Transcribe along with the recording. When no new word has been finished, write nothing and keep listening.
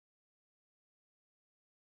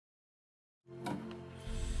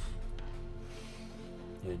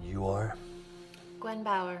And you are? Gwen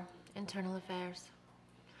Bauer, Internal Affairs.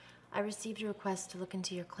 I received a request to look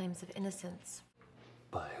into your claims of innocence.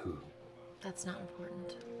 By who? That's not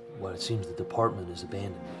important. Well, it seems the department has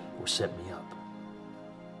abandoned me or set me up.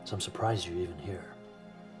 So I'm surprised you're even here.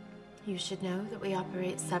 You should know that we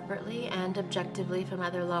operate separately and objectively from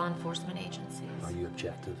other law enforcement agencies. Are you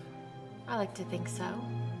objective? I like to think so,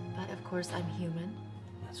 but of course I'm human.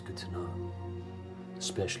 That's good to know,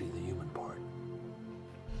 especially the human part.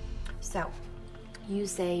 So, you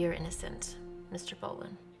say you're innocent, Mr.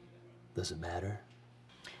 Boland. Does it matter?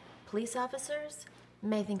 Police officers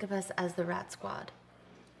may think of us as the rat squad,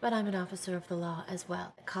 but I'm an officer of the law as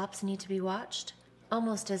well. Cops need to be watched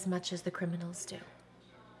almost as much as the criminals do.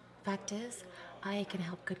 Fact is, I can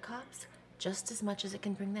help good cops just as much as it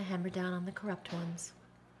can bring the hammer down on the corrupt ones.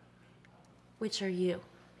 Which are you?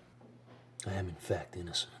 I am in fact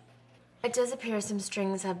innocent. It does appear some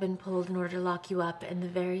strings have been pulled in order to lock you up in the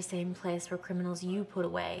very same place where criminals you put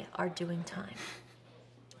away are doing time.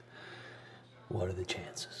 What are the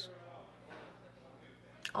chances?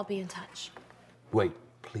 I'll be in touch. Wait,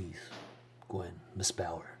 please. Gwen, Miss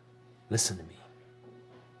Bauer, listen to me.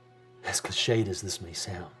 As cliched as this may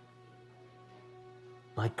sound,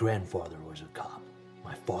 my grandfather was a cop.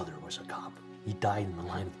 My father was a cop. He died in the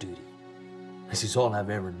line of duty. This is all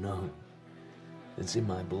I've ever known. It's in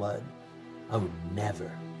my blood. I would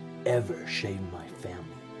never, ever shame my family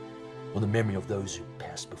or the memory of those who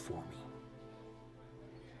passed before me.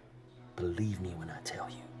 Believe me when I tell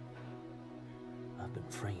you, I've been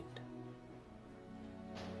framed.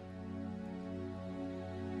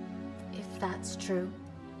 If that's true,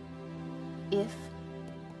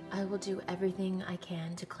 I will do everything I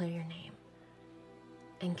can to clear your name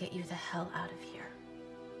and get you the hell out of here.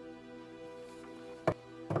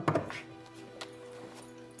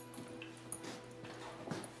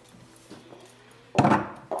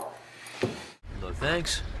 No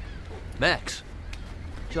thanks. Max.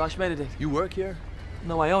 Josh Benedict. You work here?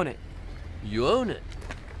 No, I own it. You own it?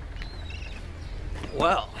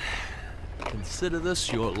 Well, consider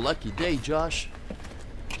this your lucky day, Josh.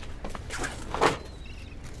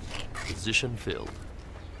 Position filled.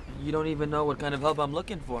 You don't even know what kind of help I'm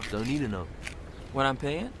looking for. Don't need to know. What I'm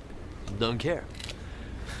paying? Don't care.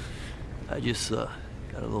 I just got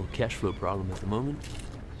a little cash flow problem at the moment.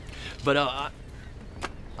 But I'm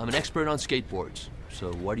an expert on skateboards.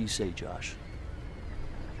 So what do you say, Josh?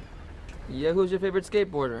 Yeah, who's your favorite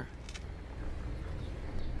skateboarder?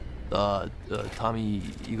 Tommy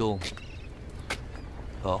Eagle.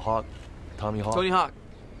 Hawk. Tommy Hawk. Tony Hawk.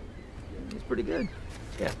 He's pretty good.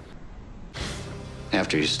 Yeah.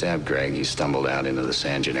 After you stabbed Greg, you stumbled out into the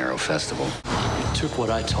San Gennaro Festival. You took what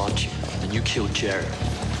I taught you, and you killed Jared.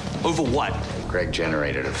 Over what? Greg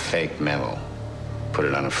generated a fake memo, put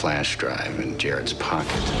it on a flash drive in Jared's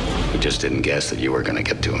pocket. He just didn't guess that you were going to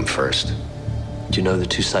get to him first. Do you know the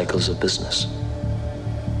two cycles of business?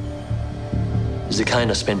 There's the kind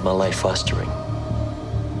I spent my life fostering,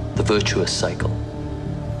 the virtuous cycle.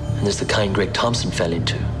 And there's the kind Greg Thompson fell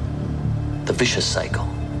into, the vicious cycle.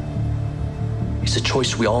 It's a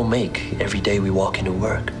choice we all make every day we walk into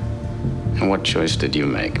work. And what choice did you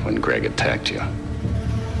make when Greg attacked you?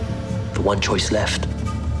 The one choice left.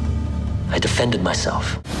 I defended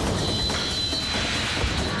myself.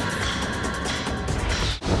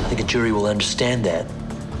 I think a jury will understand that.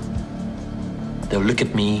 They'll look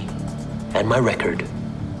at me and my record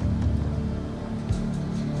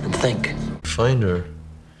and think. Find her?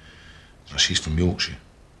 She's from Yorkshire.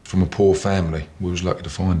 From a poor family. We was lucky to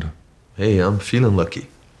find her. Hey, I'm feeling lucky.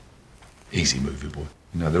 Easy movie, boy.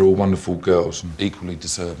 You know, they're all wonderful girls and equally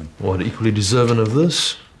deserving. What, equally deserving of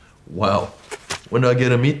this? Wow. When do I get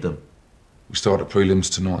to meet them? We start at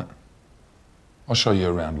prelims tonight. I'll show you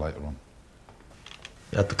around later on.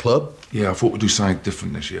 At the club? Yeah, I thought we'd do something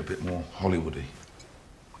different this year, a bit more Hollywoody.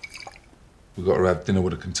 We've got to have dinner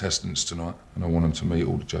with the contestants tonight, and I want them to meet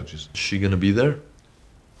all the judges. Is she gonna be there?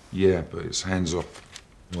 Yeah, but it's hands off.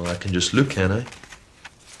 Well, I can just look, can I?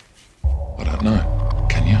 I don't know.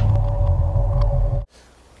 Can you?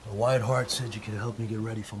 A Wyatt Hart said you could help me get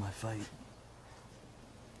ready for my fight.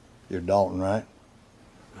 You're Dalton, right?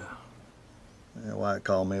 Yeah. Yeah, Wyatt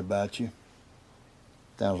called me about you.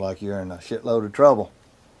 Sounds like you're in a shitload of trouble.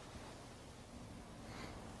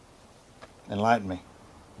 Enlighten me.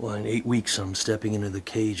 Well, in 8 weeks, I'm stepping into the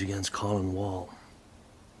cage against Colin Wall.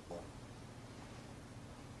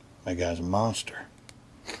 That guy's a monster.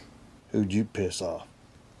 Who'd you piss off?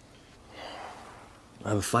 I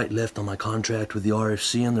have a fight left on my contract with the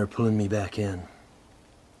RFC, and they're pulling me back in.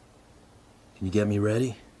 Can you get me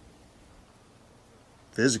ready?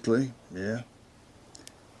 Physically, yeah.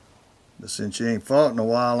 But since you ain't fought in a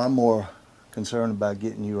while, I'm more concerned about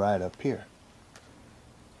getting you right up here.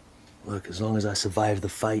 Look, as long as I survive the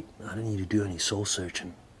fight, I don't need to do any soul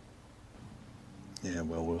searching. Yeah,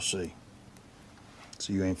 well, we'll see.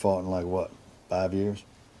 So you ain't fought in like what, 5 years?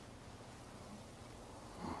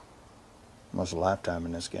 Almost a lifetime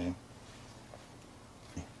in this game.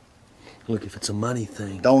 Look, if it's a money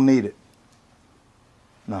thing... Don't need it.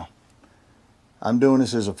 No. I'm doing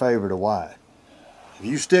this as a favor to Wyatt. If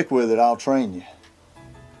you stick with it, I'll train you.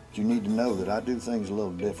 But you need to know that I do things a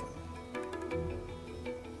little different.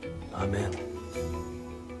 I'm in.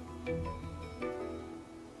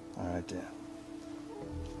 All right, then.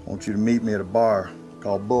 I want you to meet me at a bar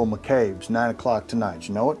called Bull McCabe's, 9 o'clock tonight.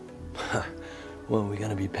 You know it? Well, we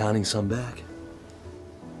gonna be pounding some back?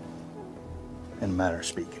 In a matter of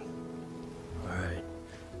speaking. All right.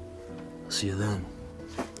 I'll see you then.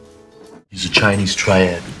 He's a Chinese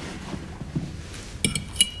triad.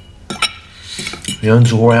 He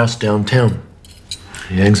owns a whorehouse downtown.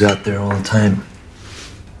 He hangs out there all the time.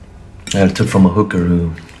 I had a tip from a hooker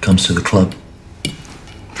who comes to the club.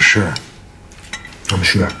 For sure. I'm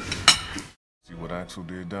sure. See what Axel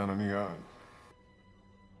did down in the yard?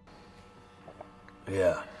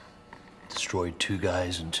 Yeah. Destroyed 2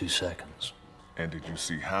 guys in 2 seconds. And did you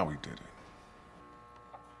see how he did it?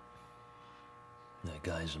 That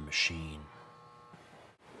guy's a machine.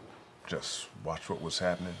 Just watch what was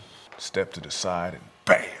happening, step to the side, and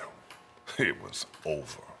bam! It was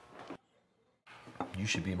over. You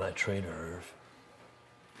should be my trainer, Irv.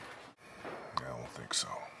 I don't think so.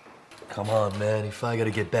 Come on, man. If I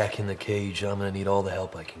gotta get back in the cage, I'm gonna need all the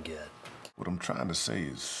help I can get. What I'm trying to say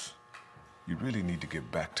is, you really need to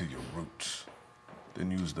get back to your roots.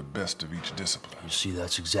 Then use the best of each discipline. You see,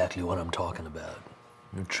 that's exactly what I'm talking about.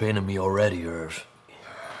 You're training me already, Irv.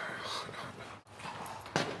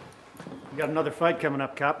 You got another fight coming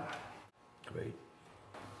up, Cop. Great.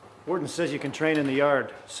 Warden says you can train in the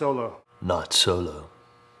yard, solo. Not solo.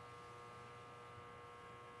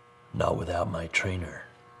 Not without my trainer.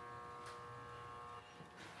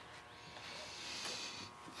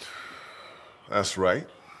 That's right.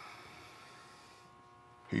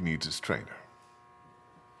 He needs his trainer.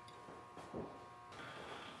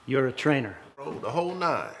 You're a trainer. Oh, the whole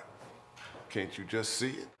 9. Can't you just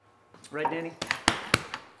see it? Right, Danny?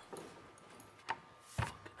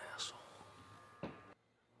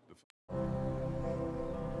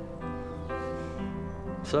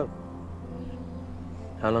 So,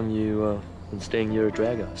 how long you been staying here at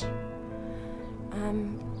Dragos?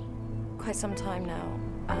 Quite some time now.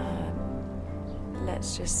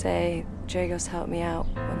 Let's just say Dragos helped me out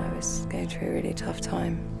when I was going through a really tough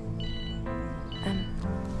time.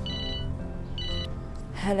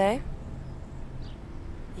 Hello?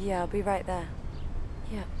 Yeah, I'll be right there.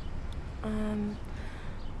 Yeah.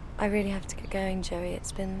 I really have to get going, Joey.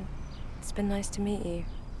 It's been nice to meet you.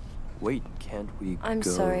 Wait, can't we I'm go?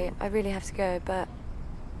 sorry, I really have to go, but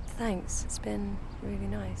thanks. It's been really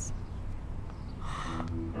nice.